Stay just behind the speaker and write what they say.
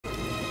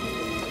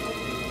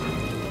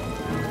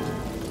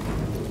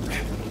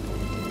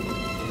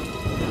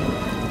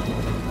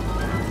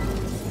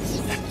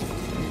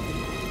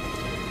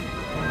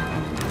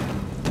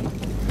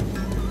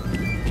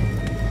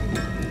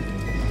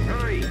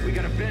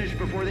finish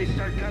before they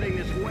start cutting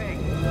this wing.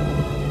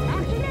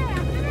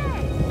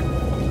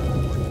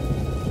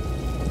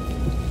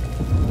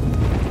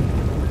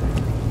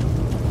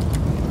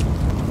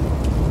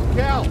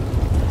 Cal,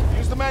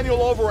 use the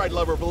manual override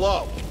lever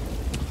below.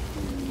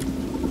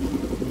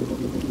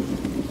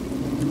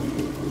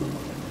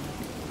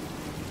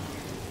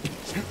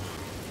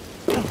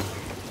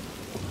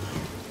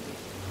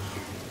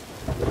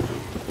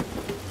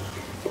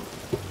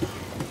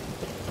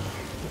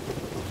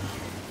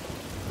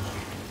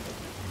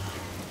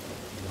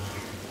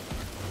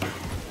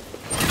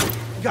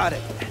 Got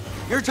it.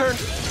 Your turn.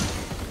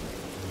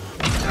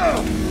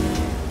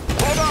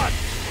 Hold on.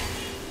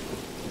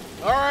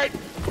 All right,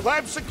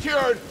 clamp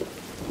secured.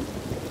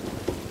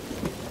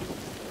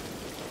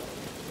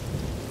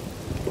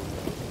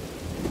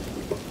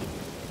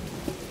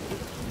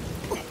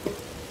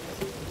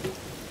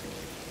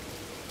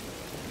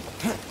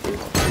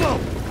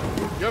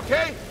 You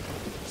okay?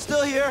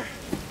 Still here.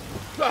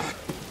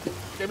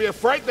 Give me a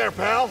fright there,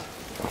 pal.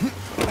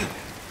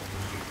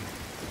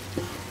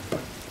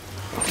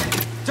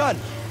 Done.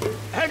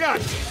 Hang on.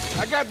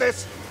 I got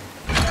this.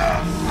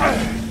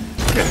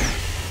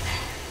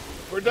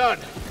 We're done.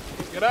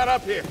 Get on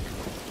up here.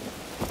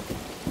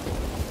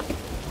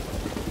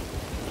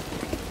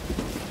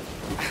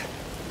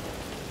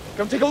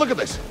 Come take a look at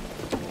this.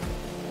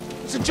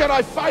 It's a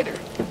Jedi fighter.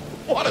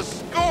 What a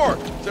score!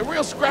 It's a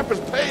real scrapper's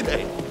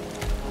payday.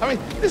 I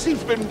mean, this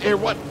thing's been here,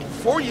 what,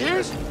 4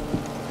 years?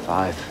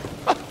 5.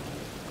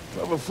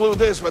 Whoever flew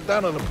this went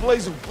down in a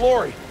blaze of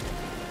glory.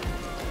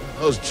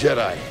 Those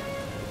Jedi.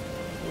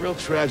 Real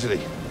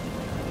tragedy.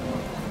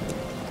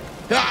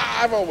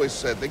 I've always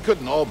said they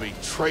couldn't all be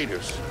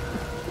traitors.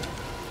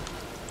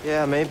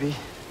 Yeah, maybe.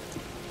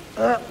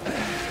 I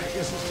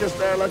guess it's just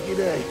our lucky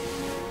day.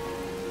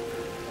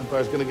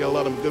 Empire's gonna get a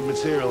lot of good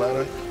material out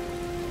of it.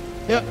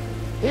 Yeah,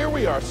 here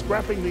we are,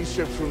 scrapping these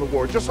ships from the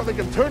war, just so they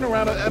can turn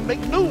around and make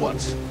new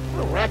ones.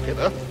 What a racket,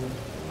 huh?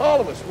 All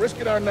of us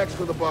risking our necks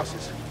for the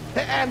bosses.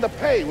 And the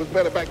pay was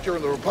better back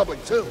during the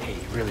Republic, too. Hey,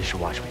 you really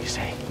should watch what you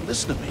say.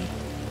 Listen to me.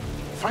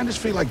 Find us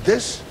free like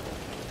this,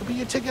 it'll be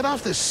your ticket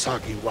off this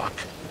soggy rock.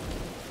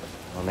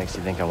 What makes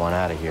you think I want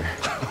out of here?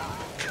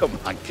 Come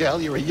on, Cal,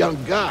 you're a young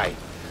guy.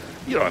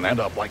 You don't end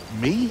up like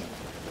me.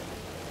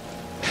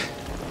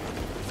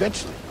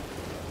 Eventually,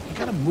 you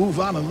gotta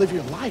move on and live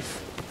your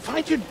life.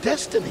 Find your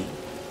destiny.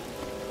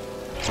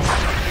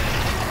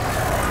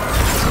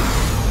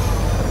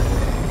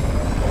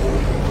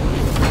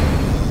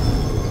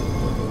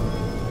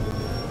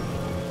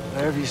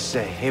 Whatever you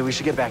say. Hey, we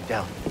should get back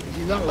down.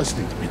 You're not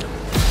listening to me, though.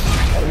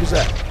 Who's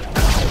that?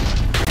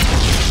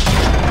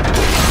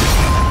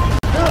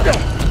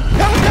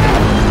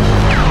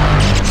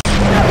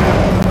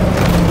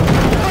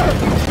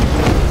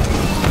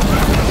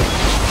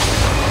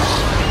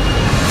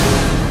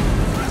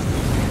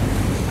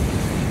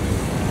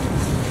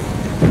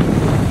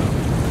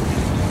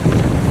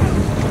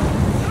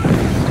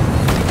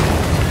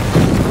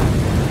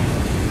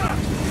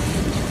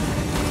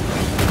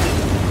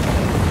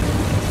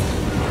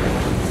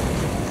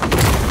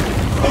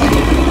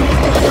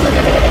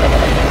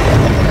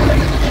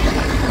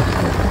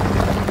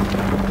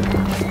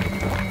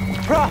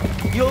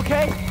 You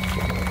okay?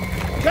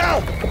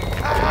 Cal!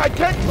 I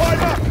can't climb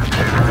up!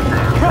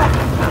 Brock,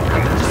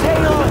 just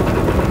hang on!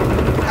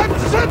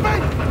 Send me!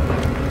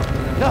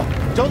 No,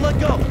 don't let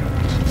go!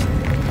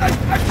 I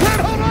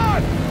can't hold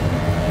on!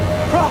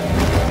 Brock,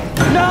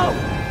 no!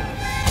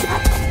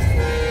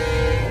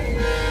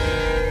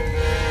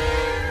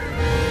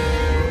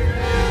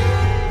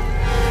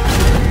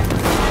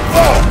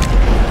 Oh!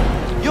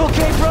 You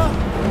okay, bro?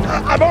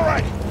 I'm all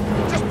right.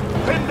 Just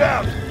pinned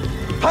down.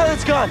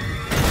 Pilot's gone!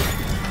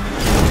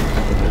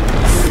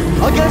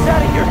 I'll get us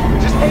out of here.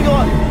 Just hang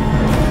on.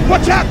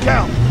 Watch out,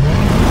 Cal!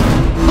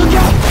 Look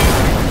out!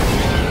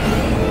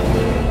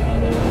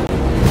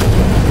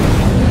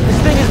 This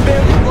thing is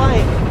barely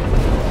flying.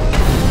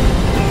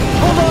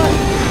 Hold on!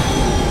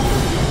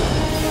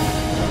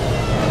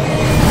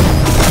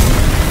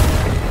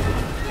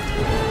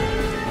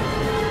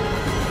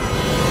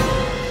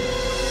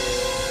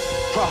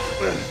 Prof,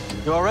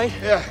 you all right?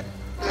 Yeah.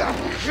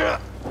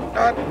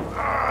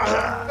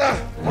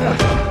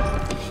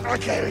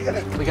 Okay,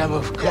 We gotta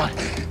move. Come on.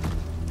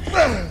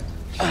 What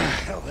the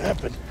hell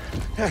happened?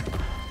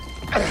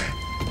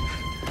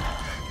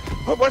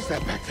 What was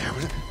that back there?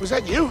 Was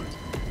that you?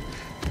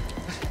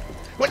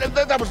 Well,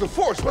 that was the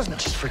Force, wasn't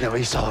it? Just forget what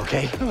you saw,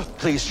 okay?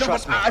 Please No,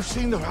 trust me. I've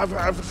seen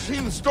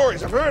the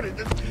stories. I've heard it.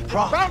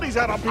 Prof, Bounties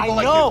out on people I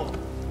like know.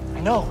 you.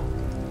 I know.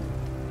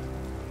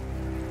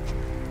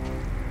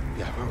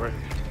 Yeah, we're ready.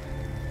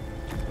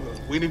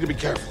 We need to be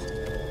careful.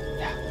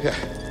 Yeah. Yeah.